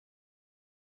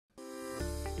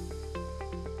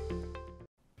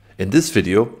In this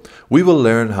video, we will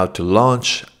learn how to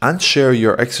launch and share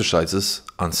your exercises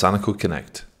on Sanako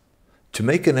Connect. To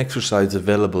make an exercise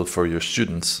available for your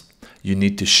students, you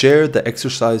need to share the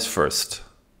exercise first.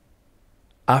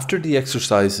 After the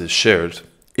exercise is shared,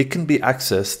 it can be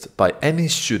accessed by any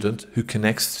student who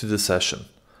connects to the session.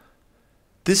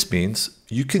 This means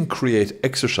you can create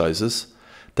exercises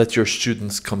that your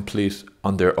students complete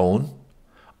on their own,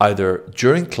 either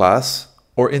during class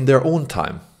or in their own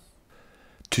time.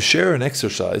 To share an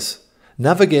exercise,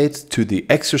 navigate to the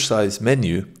exercise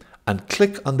menu and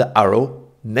click on the arrow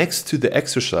next to the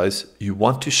exercise you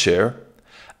want to share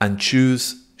and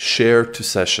choose Share to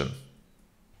Session.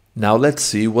 Now let's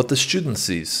see what the student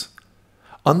sees.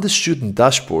 On the student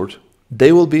dashboard,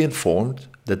 they will be informed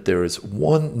that there is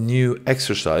one new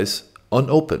exercise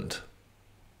unopened.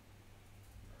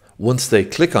 Once they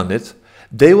click on it,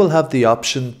 they will have the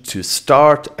option to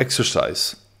Start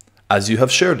Exercise, as you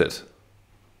have shared it.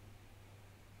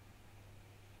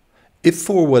 If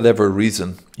for whatever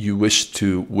reason you wish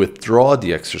to withdraw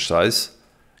the exercise,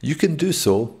 you can do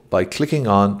so by clicking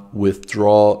on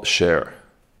Withdraw Share.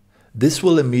 This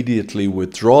will immediately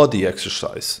withdraw the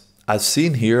exercise, as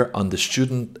seen here on the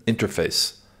student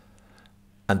interface,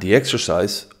 and the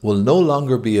exercise will no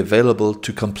longer be available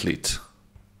to complete.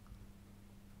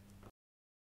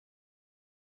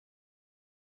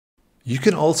 You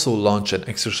can also launch an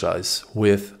exercise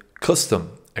with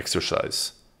Custom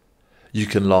Exercise. You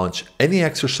can launch any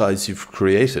exercise you've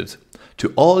created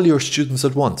to all your students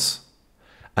at once,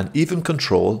 and even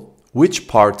control which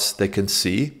parts they can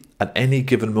see at any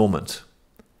given moment.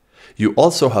 You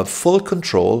also have full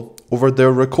control over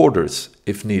their recorders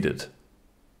if needed.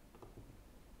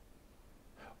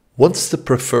 Once the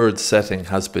preferred setting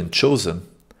has been chosen,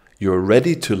 you're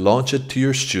ready to launch it to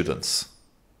your students.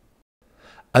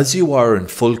 As you are in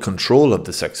full control of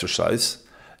this exercise,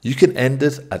 you can end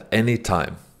it at any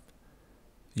time.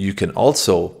 You can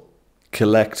also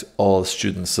collect all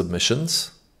student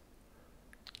submissions,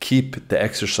 keep the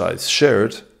exercise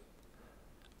shared,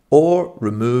 or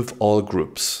remove all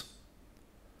groups.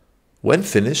 When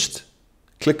finished,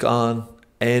 click on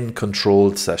End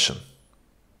Controlled Session.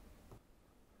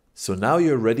 So now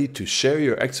you're ready to share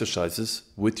your exercises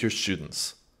with your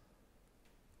students.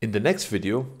 In the next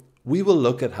video, we will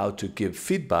look at how to give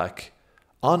feedback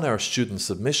on our student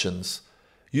submissions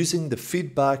using the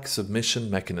feedback submission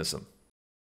mechanism.